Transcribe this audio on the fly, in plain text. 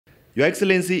Your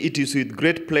Excellency, it is with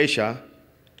great pleasure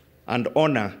and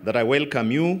honor that I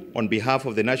welcome you on behalf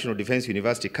of the National Defense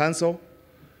University Council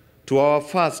to our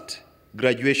first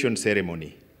graduation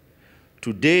ceremony.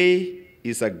 Today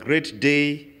is a great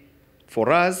day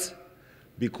for us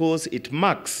because it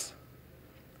marks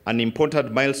an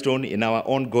important milestone in our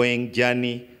ongoing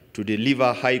journey to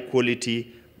deliver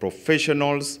high-quality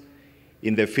professionals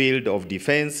in the field of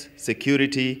defense,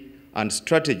 security, and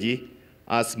strategy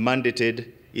as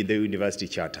mandated in the University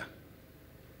Charter.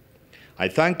 I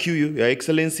thank you, Your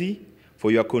Excellency,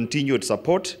 for your continued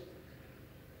support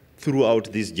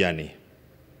throughout this journey.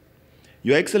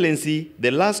 Your Excellency,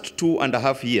 the last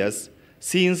 2.5 years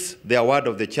since the award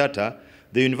of the Charter,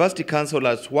 the University Council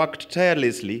has worked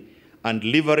tirelessly and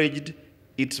leveraged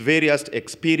its various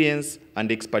experience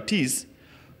and expertise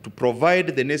to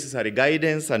provide the necessary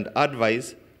guidance and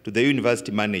advice to the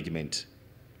university management.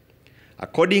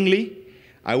 Accordingly,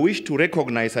 I wish to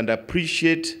recognize and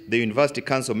appreciate the University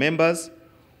Council members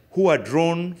who are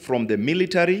drawn from the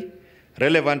military,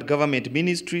 relevant government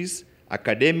ministries,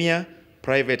 academia,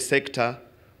 private sector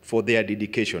for their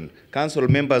dedication. Council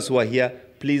members who are here,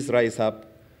 please rise up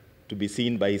to be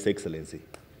seen by His Excellency.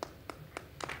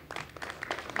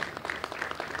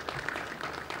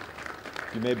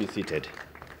 You may be seated.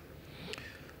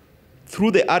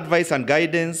 Through the advice and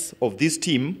guidance of this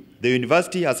team, the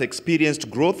university has experienced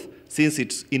growth since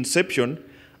its inception,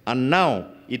 and now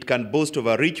it can boast of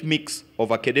a rich mix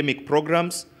of academic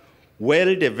programs,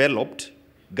 well-developed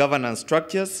governance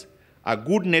structures, a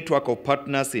good network of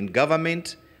partners in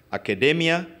government,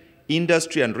 academia,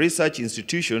 industry, and research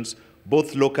institutions,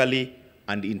 both locally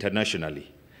and internationally,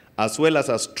 as well as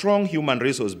a strong human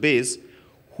resource base,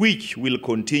 which we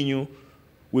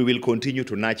will continue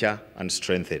to nurture and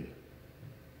strengthen.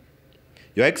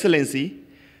 Your Excellency,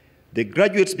 the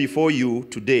graduates before you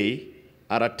today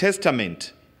are a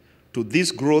testament to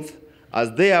this growth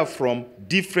as they are from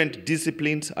different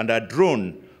disciplines and are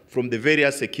drawn from the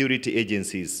various security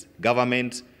agencies,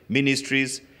 governments,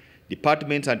 ministries,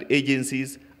 departments, and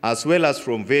agencies, as well as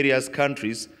from various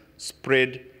countries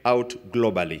spread out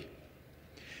globally.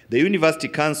 The University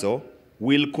Council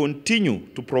will continue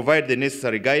to provide the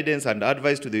necessary guidance and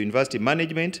advice to the university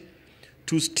management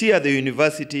to steer the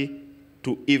university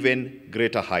to even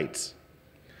greater heights.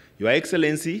 Your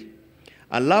Excellency,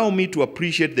 allow me to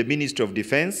appreciate the Ministry of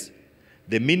Defense,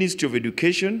 the Ministry of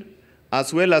Education,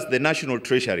 as well as the National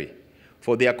Treasury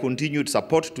for their continued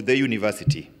support to the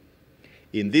university.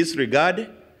 In this regard,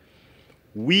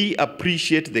 we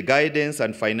appreciate the guidance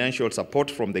and financial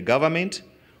support from the government,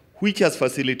 which has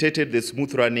facilitated the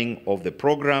smooth running of the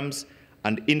programs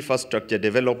and infrastructure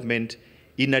development,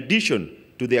 in addition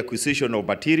to the acquisition of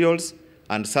materials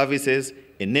and services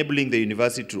enabling the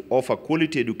university to offer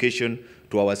quality education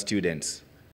to our students.